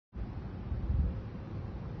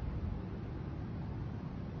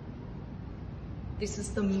This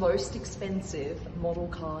is the most expensive model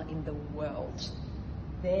car in the world.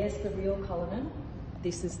 There's the real Cullinan.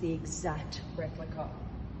 This is the exact replica.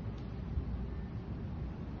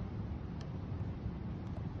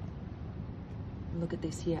 Look at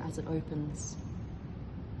this here as it opens.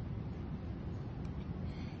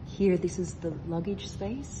 Here, this is the luggage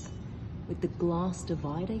space with the glass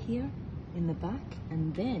divider here in the back.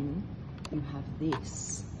 And then you have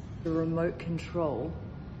this, the remote control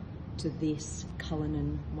to this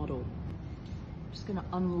Cullinan model. I'm just gonna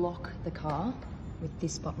unlock the car with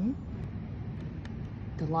this button.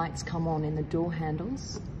 The lights come on in the door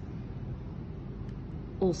handles.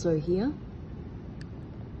 Also here.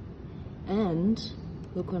 And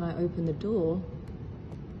look, when I open the door,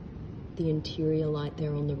 the interior light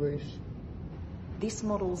there on the roof. This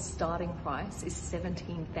model's starting price is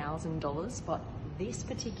 $17,000, but this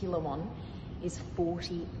particular one is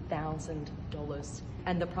 $40,000.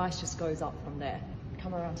 And the price just goes up from there.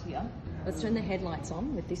 Come around here. Let's turn the headlights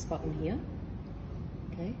on with this button here.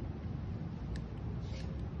 Okay.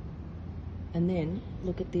 And then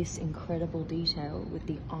look at this incredible detail with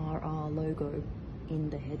the RR logo in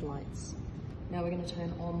the headlights. Now we're going to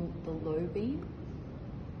turn on the low beam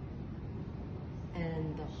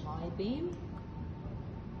and the high beam.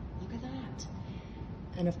 Look at that.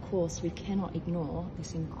 And of course, we cannot ignore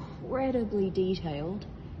this incredibly detailed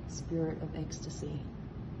Spirit of Ecstasy.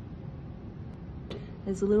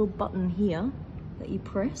 There's a little button here that you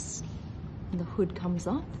press and the hood comes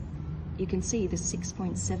up. You can see the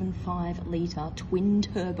 6.75 litre twin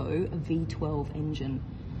turbo V12 engine.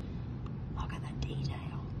 Look at the detail.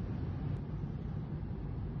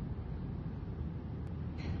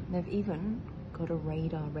 They've even got a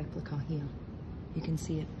radar replica here. You can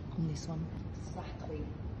see it on this one. Exactly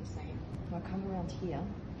the same. If I come around here,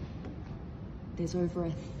 there's over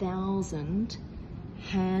 1,000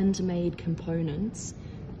 handmade components.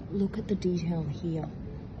 Look at the detail here.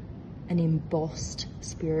 An embossed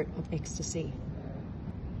Spirit of Ecstasy.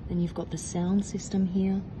 Then you've got the sound system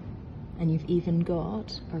here, and you've even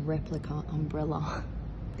got a replica umbrella.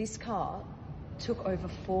 This car took over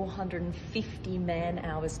 450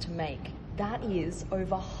 man-hours to make. That is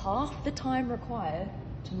over half the time required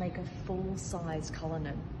to make a full-size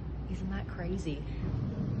Cullinan. Isn't that crazy?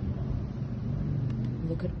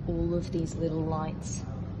 Look at all of these little lights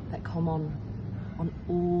that come on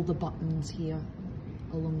all the buttons here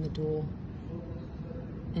along the door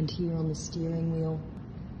and here on the steering wheel,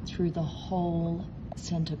 through the whole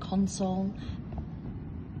center console.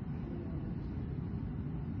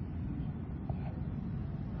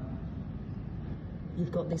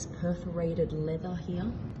 You've got this perforated leather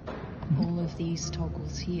here. All of these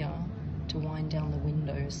toggles here to wind down the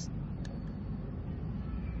windows.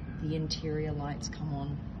 The interior lights come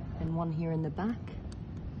on, and one here in the back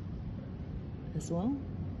as well.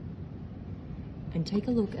 And take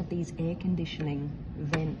a look at these air conditioning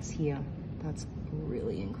vents here. That's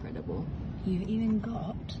really incredible. You've even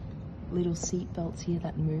got little seat belts here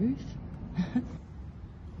that move. I'm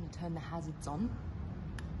gonna turn the hazards on.